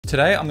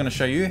Today I'm going to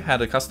show you how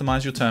to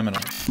customize your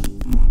terminal.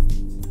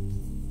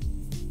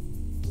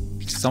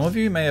 Some of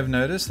you may have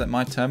noticed that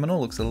my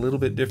terminal looks a little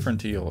bit different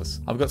to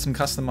yours. I've got some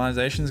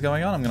customizations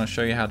going on. I'm going to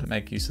show you how to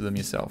make use of them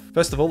yourself.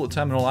 First of all, the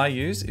terminal I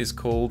use is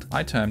called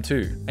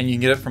iTerm2, and you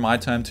can get it from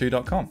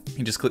iTerm2.com.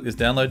 You just click this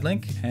download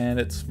link and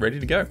it's ready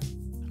to go.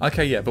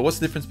 Okay, yeah, but what's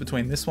the difference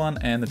between this one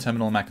and the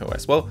terminal on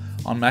macOS? Well,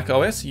 on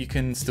macOS, you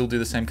can still do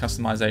the same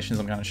customizations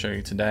I'm going to show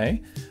you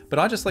today, but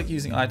I just like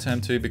using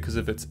iTerm2 because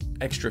of its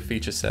extra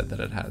feature set that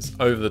it has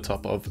over the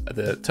top of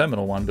the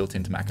terminal one built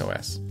into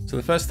macOS. So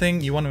the first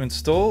thing you want to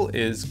install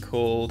is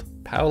called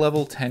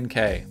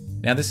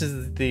Powerlevel10k. Now this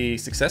is the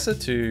successor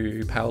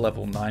to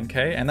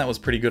Powerlevel9k, and that was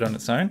pretty good on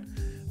its own.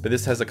 But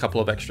this has a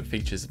couple of extra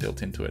features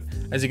built into it.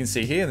 As you can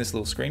see here in this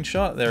little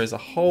screenshot, there is a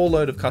whole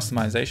load of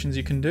customizations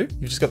you can do.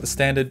 You've just got the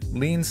standard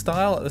lean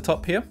style at the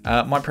top here.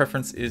 My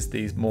preference is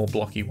these more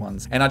blocky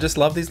ones. And I just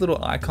love these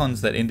little icons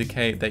that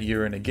indicate that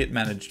you're in a Git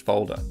managed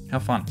folder. How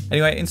fun.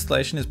 Anyway,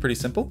 installation is pretty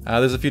simple.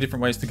 There's a few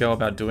different ways to go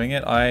about doing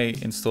it. I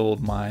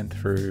installed mine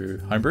through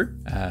Homebrew,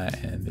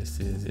 and this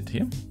is it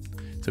here.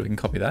 So we can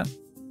copy that.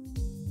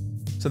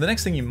 So the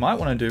next thing you might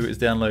want to do is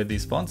download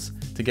these fonts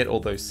to get all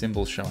those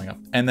symbols showing up.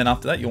 And then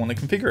after that, you'll want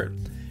to configure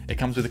it. It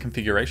comes with a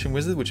configuration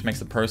wizard, which makes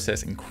the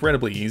process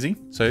incredibly easy.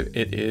 So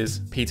it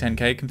is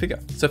P10k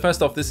configure. So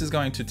first off, this is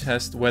going to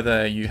test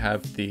whether you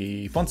have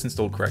the fonts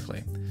installed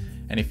correctly.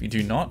 And if you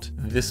do not,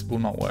 this will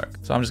not work.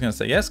 So I'm just going to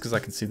say yes, because I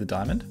can see the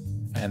diamond.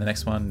 And the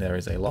next one, there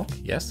is a lock.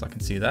 Yes, I can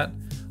see that.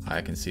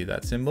 I can see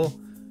that symbol.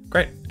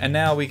 Great. And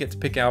now we get to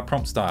pick our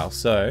prompt style.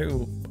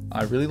 So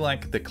I really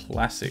like the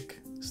classic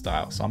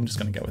style, so I'm just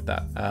going to go with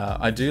that.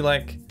 I do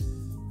like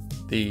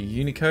the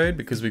Unicode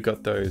because we've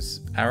got those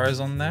arrows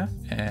on there,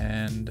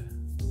 and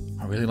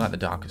I really like the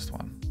darkest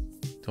one.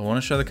 Do I want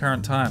to show the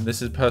current time?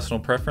 This is personal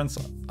preference.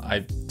 I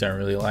don't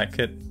really like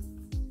it.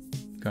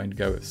 I'm going to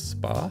go with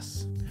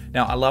sparse.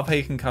 Now I love how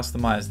you can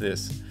customize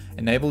this.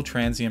 Enable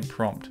transient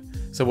prompt.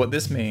 So what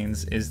this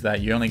means is that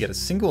you only get a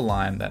single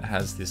line that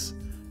has this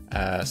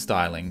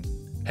styling,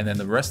 and then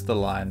the rest of the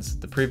lines,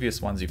 the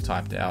previous ones you've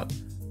typed out,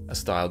 are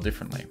styled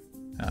differently.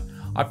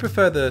 I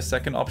prefer the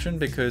second option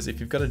because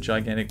if you've got a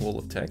gigantic wall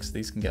of text,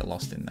 these can get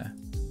lost in there.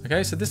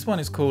 Okay, so this one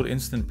is called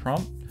instant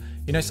prompt.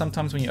 You know,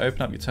 sometimes when you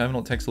open up your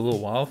terminal, it takes a little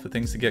while for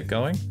things to get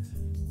going.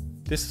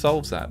 This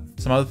solves that.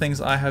 Some other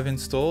things I have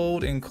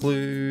installed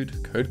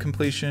include code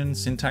completion,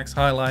 syntax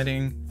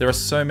highlighting. There are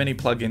so many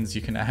plugins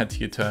you can add to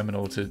your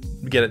terminal to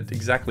get it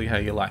exactly how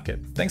you like it.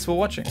 Thanks for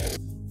watching.